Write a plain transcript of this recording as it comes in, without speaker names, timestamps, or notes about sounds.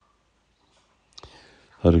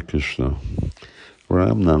Hare Krishna.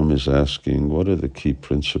 Ram Nam is asking, what are the key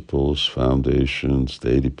principles, foundations,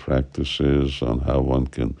 daily practices on how one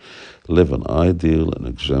can live an ideal and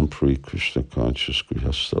exemplary Krishna-conscious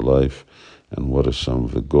gṛhasta life, and what are some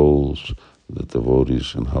of the goals that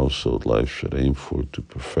devotees in household life should aim for to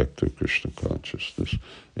perfect their Krishna consciousness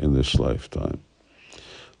in this lifetime?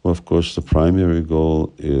 Well, of course, the primary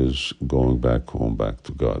goal is going back home, back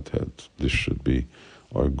to Godhead. This should be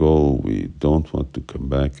our goal. We don't want to come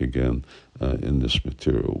back again in this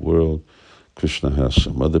material world. Krishna has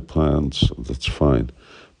some other plans, that's fine.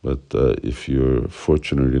 But if you're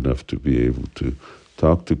fortunate enough to be able to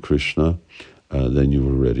talk to Krishna, then you've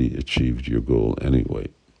already achieved your goal anyway.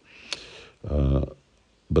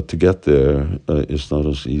 But to get there is not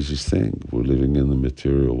an easy thing. We're living in the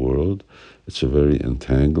material world. It's a very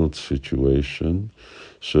entangled situation.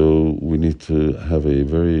 So we need to have a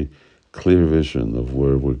very clear vision of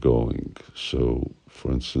where we're going. So,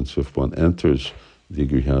 for instance, if one enters the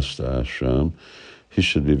gṛhasta ashram, he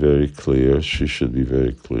should be very clear, she should be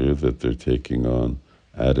very clear that they're taking on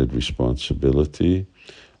added responsibility,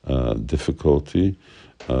 difficulty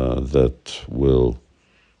that will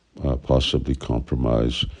possibly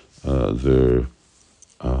compromise their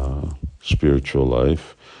spiritual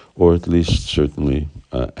life, or at least certainly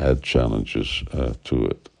add challenges to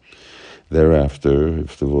it. Thereafter,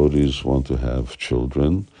 if devotees want to have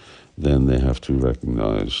children, then they have to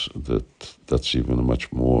recognize that that's even a much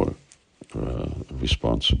more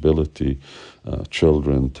responsibility.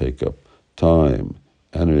 Children take up time,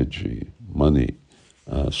 energy, money,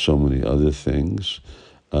 so many other things,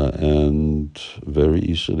 and very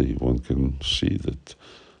easily one can see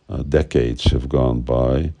that decades have gone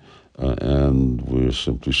by and we're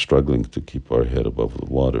simply struggling to keep our head above the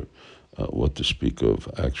water. What to speak of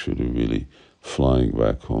actually really flying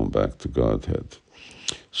back home, back to Godhead.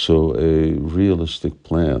 So a realistic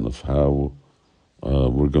plan of how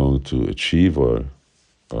we're going to achieve our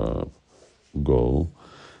goal.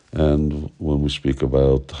 And when we speak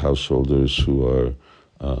about householders who are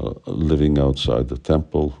living outside the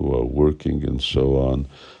temple, who are working and so on,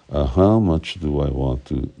 how much do I want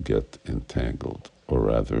to get entangled, or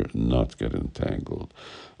rather not get entangled?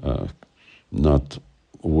 Not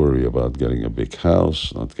worry about getting a big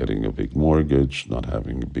house, not getting a big mortgage, not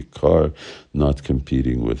having a big car, not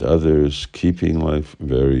competing with others, keeping life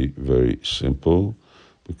very, very simple,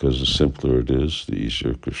 because the simpler it is, the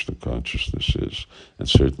easier Krishna consciousness is, and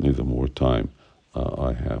certainly the more time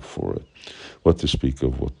I have for it. What to speak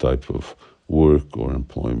of what type of work or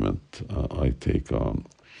employment I take on.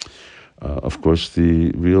 Of course,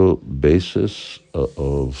 the real basis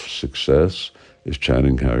of success is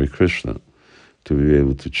chanting Hare Krishna. To be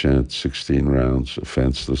able to chant 16 rounds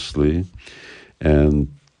offenselessly, and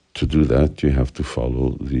to do that you have to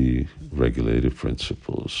follow the regulative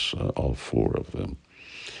principles, all four of them.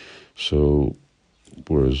 So,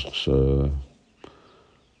 whereas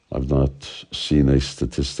I've not seen a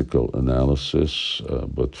statistical analysis,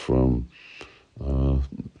 but from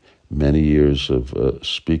many years of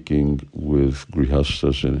speaking with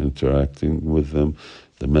gṛhastas and interacting with them,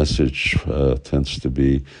 the message tends to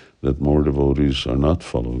be that more devotees are not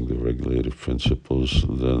following the regulative principles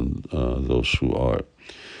than those who are.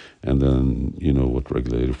 And then you know what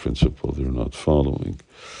regulative principle they're not following.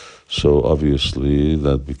 So obviously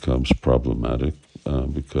that becomes problematic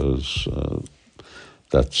because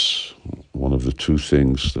that's one of the two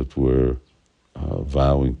things that we're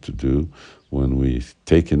vowing to do when we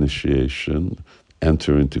take initiation,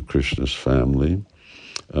 enter into Krishna's family.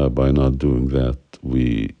 By not doing that,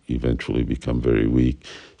 we eventually become very weak,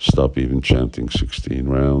 stop even chanting 16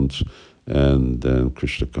 rounds, and then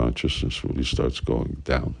Krishna consciousness really starts going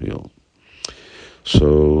downhill.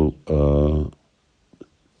 So,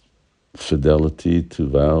 fidelity to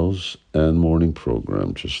vows and morning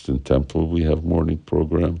program. Just in temple we have morning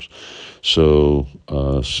programs. So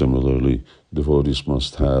similarly, devotees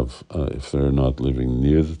must have, if they're not living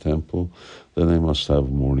near the temple, then they must have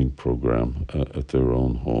a morning program at their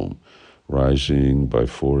own home. Rising by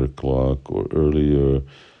 4 o'clock or earlier,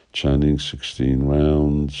 chanting 16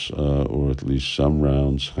 rounds, or at least some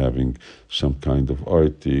rounds, having some kind of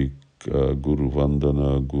artik, Guru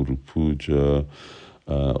Vandana, Guru Puja,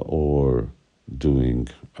 or doing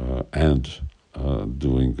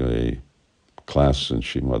doing a class in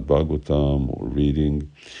Srimad Bhagavatam or reading,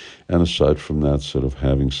 and aside from that, sort of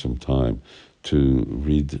having some time to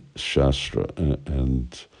read Shastra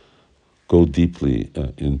and go deeply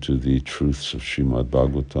into the truths of Srimad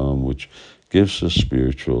Bhagavatam, which gives us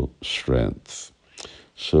spiritual strength.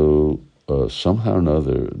 So somehow or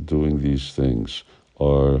another, doing these things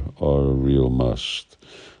are a real must.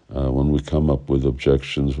 When we come up with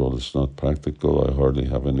objections, well, it's not practical, I hardly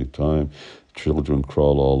have any time, children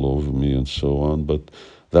crawl all over me, and so on. But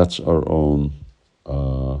that's our own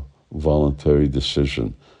voluntary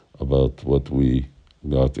decision about what we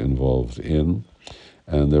got involved in,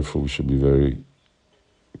 and therefore we should be very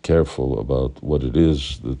careful about what it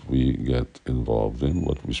is that we get involved in,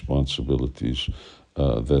 what responsibilities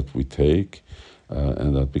that we take,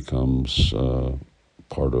 and that becomes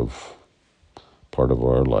part of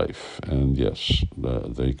our life. And yes,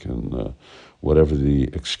 they can, whatever the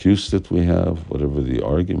excuse that we have, whatever the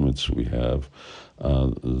arguments we have,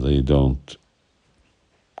 they don't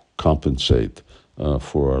compensate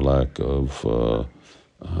for our lack of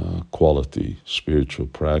quality spiritual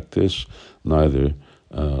practice. Neither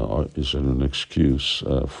is it an excuse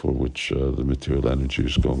for which the material energy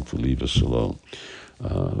is going to leave us alone.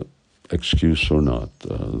 Excuse or not,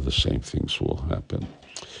 the same things will happen.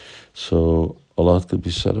 So a lot could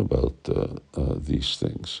be said about these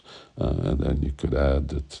things. And then you could add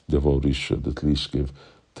that devotees should at least give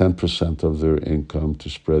 10% of their income to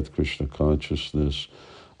spread Krishna consciousness,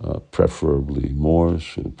 preferably more.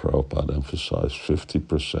 Srila Prabhupada emphasized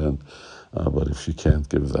 50%. But if you can't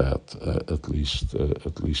give that, at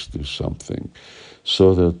least do something,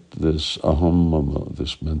 so that this aham mama,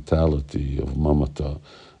 this mentality of mamata,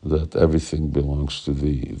 that everything belongs to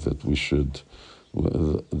thee, that we should,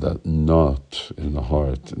 that knot in the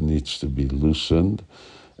heart needs to be loosened.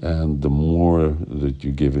 And the more that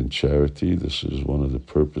you give in charity, this is one of the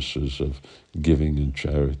purposes of giving in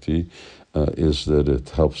charity, is that it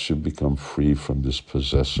helps you become free from this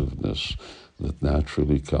possessiveness that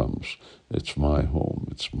naturally comes. It's my home,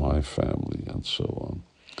 it's my family, and so on.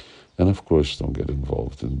 And of course, don't get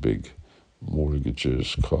involved in big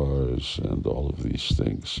mortgages, cars, and all of these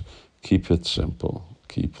things. Keep it simple,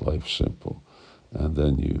 keep life simple, and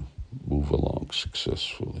then you move along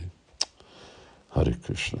successfully. Hare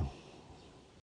Krishna.